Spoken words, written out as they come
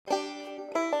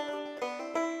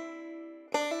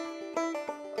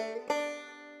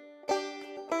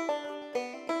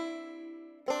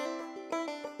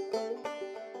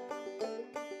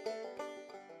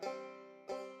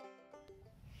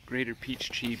Greater peach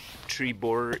tree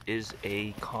borer is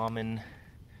a common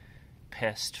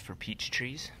pest for peach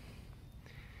trees,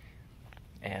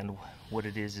 and what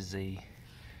it is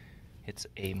it's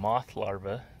a moth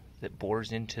larva that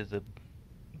bores into the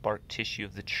bark tissue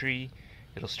of the tree.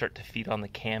 It'll start to feed on the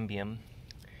cambium,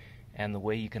 and the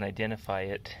way you can identify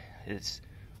it is,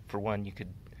 for one, you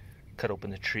could cut open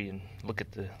the tree and look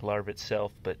at the larva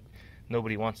itself, but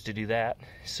nobody wants to do that.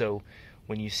 So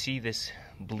when you see this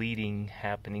bleeding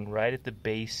happening right at the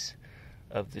base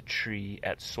of the tree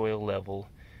at soil level,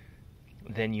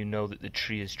 then you know that the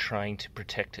tree is trying to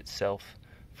protect itself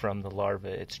from the larva.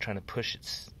 It's trying to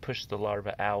push the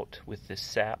larva out with this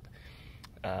sap.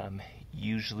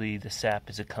 Usually the sap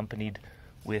is accompanied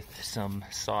with some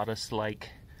sawdust-like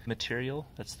material.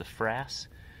 That's the frass,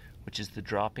 which is the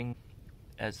dropping.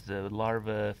 As the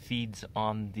larva feeds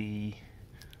on the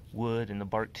wood and the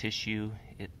bark tissue,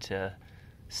 it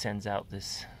sends out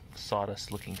this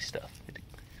sawdust-looking stuff.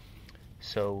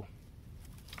 So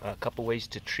a couple ways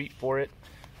to treat for it.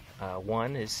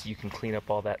 One is you can clean up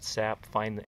all that sap,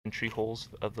 find the entry holes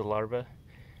of the larva.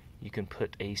 You can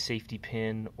put a safety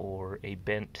pin or a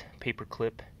bent paper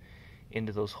clip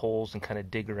into those holes and kind of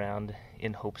dig around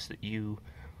in hopes that you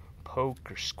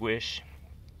poke or squish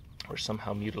or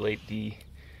somehow mutilate the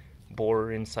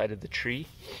borer inside of the tree.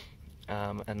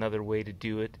 Another way to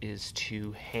do it is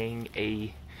to hang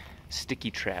a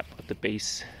sticky trap at the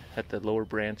base, at the lower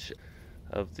branch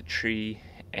of the tree,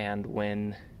 and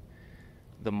when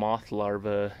the moth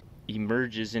larva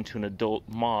emerges into an adult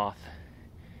moth,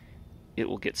 it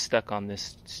will get stuck on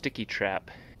this sticky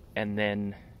trap, and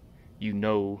then you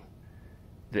know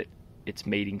that it's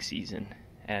mating season,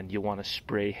 and you'll want to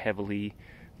spray heavily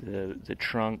the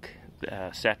trunk,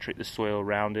 saturate the soil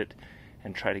around it,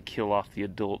 and try to kill off the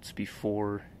adults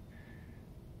before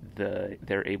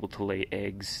they're able to lay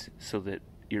eggs, so that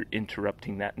you're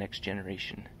interrupting that next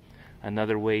generation.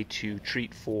 Another way to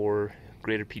treat for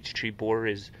greater peach tree borer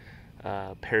is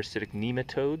parasitic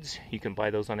nematodes. You can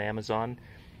buy those on Amazon.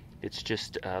 It's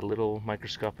just little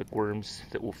microscopic worms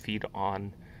that will feed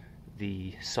on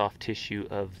the soft tissue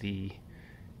of the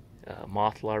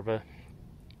moth larva,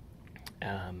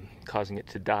 causing it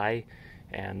to die.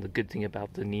 And the good thing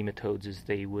about the nematodes is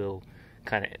they will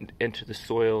kind of enter the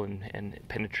soil and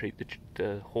penetrate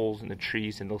the holes in the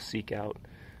trees, and they'll seek out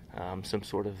some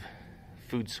sort of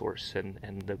food source,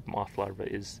 and the moth larva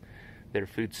is their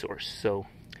food source. So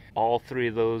all three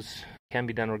of those can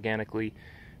be done organically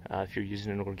if you're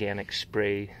using an organic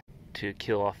spray to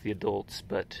kill off the adults,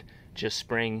 but just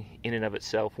spraying in and of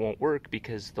itself won't work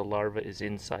because the larva is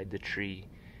inside the tree.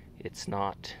 It's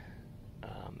not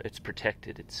it's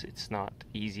protected. It's not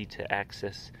easy to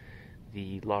access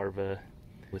the larva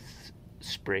with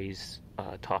sprays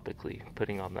topically,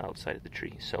 putting on the outside of the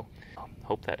tree. So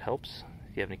hope that helps.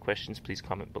 If you have any questions, please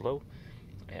comment below,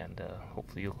 and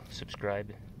hopefully you'll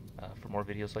subscribe for more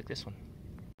videos like this one.